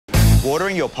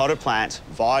Watering your potted plants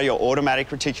via your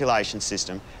automatic reticulation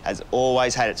system has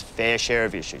always had its fair share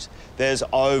of issues. There's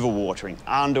overwatering,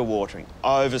 underwatering,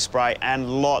 overspray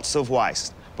and lots of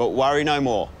waste. But worry no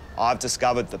more. I've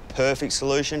discovered the perfect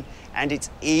solution and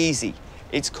it's easy.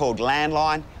 It's called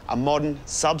Landline, a modern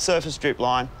subsurface drip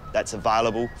line that's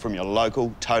available from your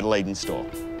local Total Eden store.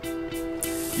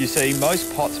 You see,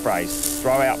 most pot sprays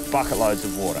throw out bucket loads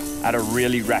of water at a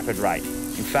really rapid rate.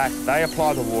 In fact, they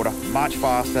apply the water much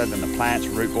faster than the plant's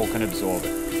root ball can absorb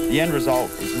it. The end result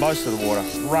is most of the water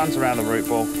runs around the root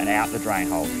ball and out the drain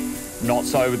hole. Not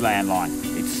so with Landline.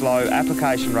 Its slow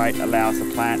application rate allows the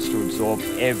plants to absorb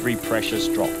every precious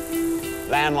drop.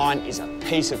 Landline is a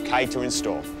piece of cake to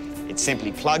install. It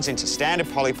simply plugs into standard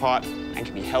polypipe and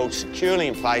can be held securely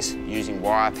in place using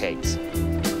wire pegs.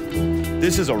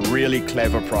 This is a really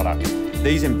clever product.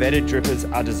 These embedded drippers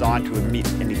are designed to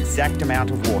emit an exact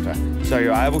amount of water, so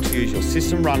you're able to use your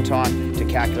system runtime to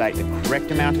calculate the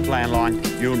correct amount of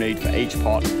landline you'll need for each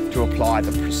pot to apply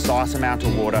the precise amount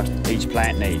of water each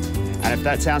plant needs. And if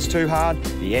that sounds too hard,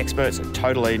 the experts at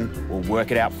Total Eden will work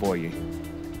it out for you.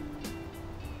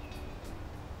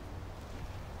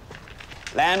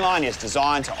 Landline is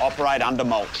designed to operate under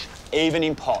mulch, even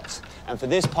in pots. And for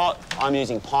this pot, I'm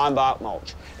using pine bark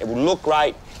mulch. It will look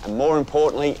great, and more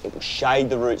importantly, it will shade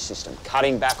the root system,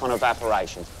 cutting back on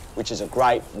evaporation, which is a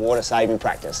great water-saving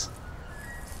practice.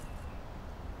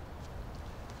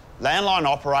 Landline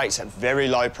operates at very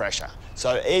low pressure,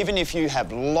 so even if you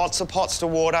have lots of pots to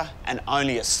water and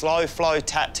only a slow flow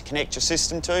tap to connect your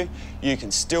system to, you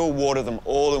can still water them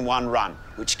all in one run,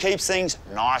 which keeps things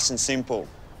nice and simple.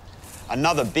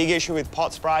 Another big issue with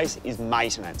pot sprays is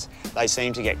maintenance. They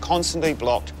seem to get constantly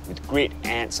blocked with grit,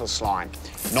 ants or slime.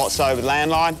 Not so with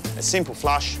Landline. A simple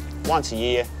flush once a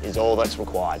year is all that's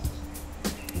required.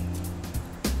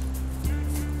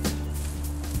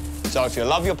 So if you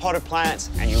love your potted plants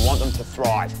and you want them to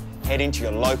thrive, head into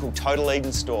your local Total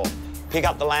Eden store. Pick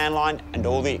up the Landline and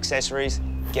all the accessories,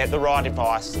 get the right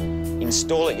advice,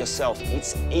 install it yourself.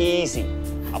 It's easy.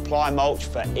 Apply mulch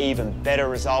for even better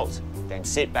results. Then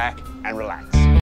sit back and relax.